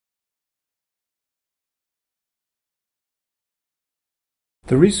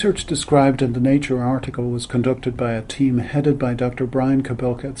The research described in the Nature article was conducted by a team headed by Dr. Brian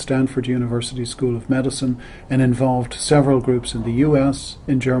Kabilka at Stanford University School of Medicine and involved several groups in the US,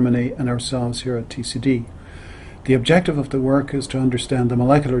 in Germany, and ourselves here at TCD. The objective of the work is to understand the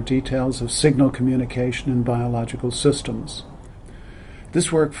molecular details of signal communication in biological systems.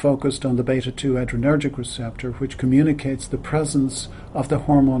 This work focused on the beta-2 adrenergic receptor, which communicates the presence of the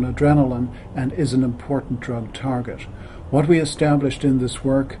hormone adrenaline and is an important drug target. What we established in this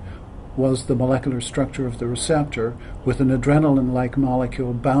work was the molecular structure of the receptor with an adrenaline-like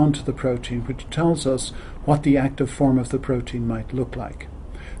molecule bound to the protein, which tells us what the active form of the protein might look like.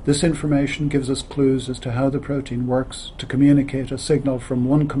 This information gives us clues as to how the protein works to communicate a signal from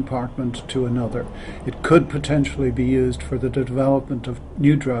one compartment to another. It could potentially be used for the development of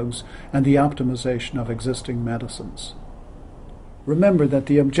new drugs and the optimization of existing medicines. Remember that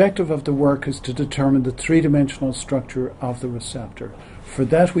the objective of the work is to determine the three-dimensional structure of the receptor. For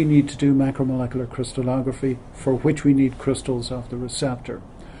that we need to do macromolecular crystallography, for which we need crystals of the receptor.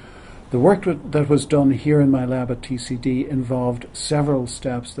 The work that was done here in my lab at TCD involved several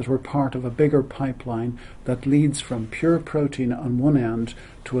steps that were part of a bigger pipeline that leads from pure protein on one end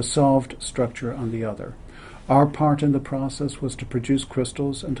to a solved structure on the other. Our part in the process was to produce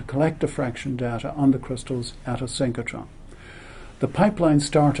crystals and to collect diffraction data on the crystals at a synchrotron. The pipeline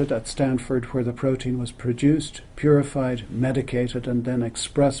started at Stanford, where the protein was produced, purified, medicated, and then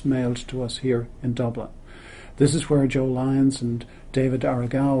express-mailed to us here in Dublin. This is where Joe Lyons and David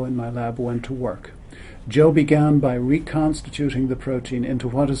Argonne in my lab went to work. Joe began by reconstituting the protein into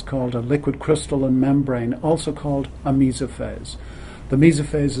what is called a liquid crystalline membrane, also called a mesophase. The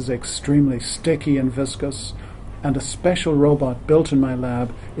mesophase is extremely sticky and viscous, and a special robot built in my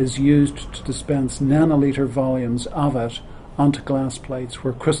lab is used to dispense nanoliter volumes of it onto glass plates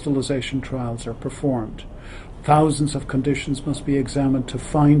where crystallization trials are performed. Thousands of conditions must be examined to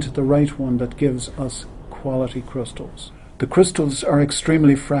find the right one that gives us quality crystals. The crystals are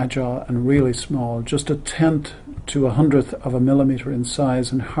extremely fragile and really small, just 1/10 to 100th of a millimeter in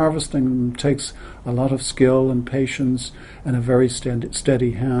size, and harvesting them takes a lot of skill and patience and a very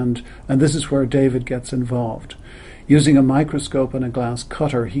steady hand, and this is where David gets involved. Using a microscope and a glass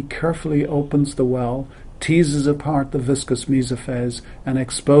cutter, he carefully opens the well, teases apart the viscous mesophase, and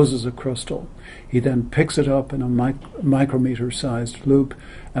exposes a crystal. He then picks it up in a micrometer-sized loop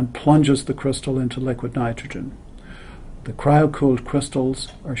and plunges the crystal into liquid nitrogen. The cryo-cooled crystals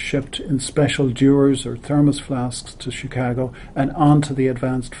are shipped in special dewars or thermos flasks to Chicago and onto the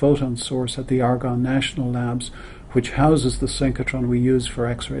advanced photon source at the Argonne National Labs, which houses the synchrotron we use for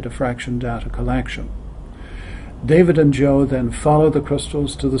X-ray diffraction data collection. David and Joe then follow the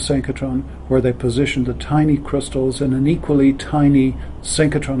crystals to the synchrotron, where they position the tiny crystals in an equally tiny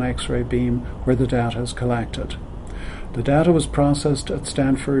synchrotron X-ray beam where the data is collected. The data was processed at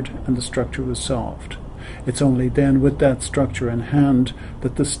Stanford and the structure was solved. It's only then, with that structure in hand,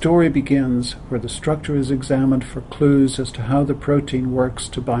 that the story begins, where the structure is examined for clues as to how the protein works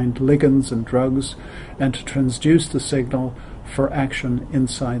to bind ligands and drugs and to transduce the signal for action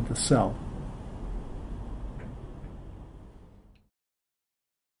inside the cell.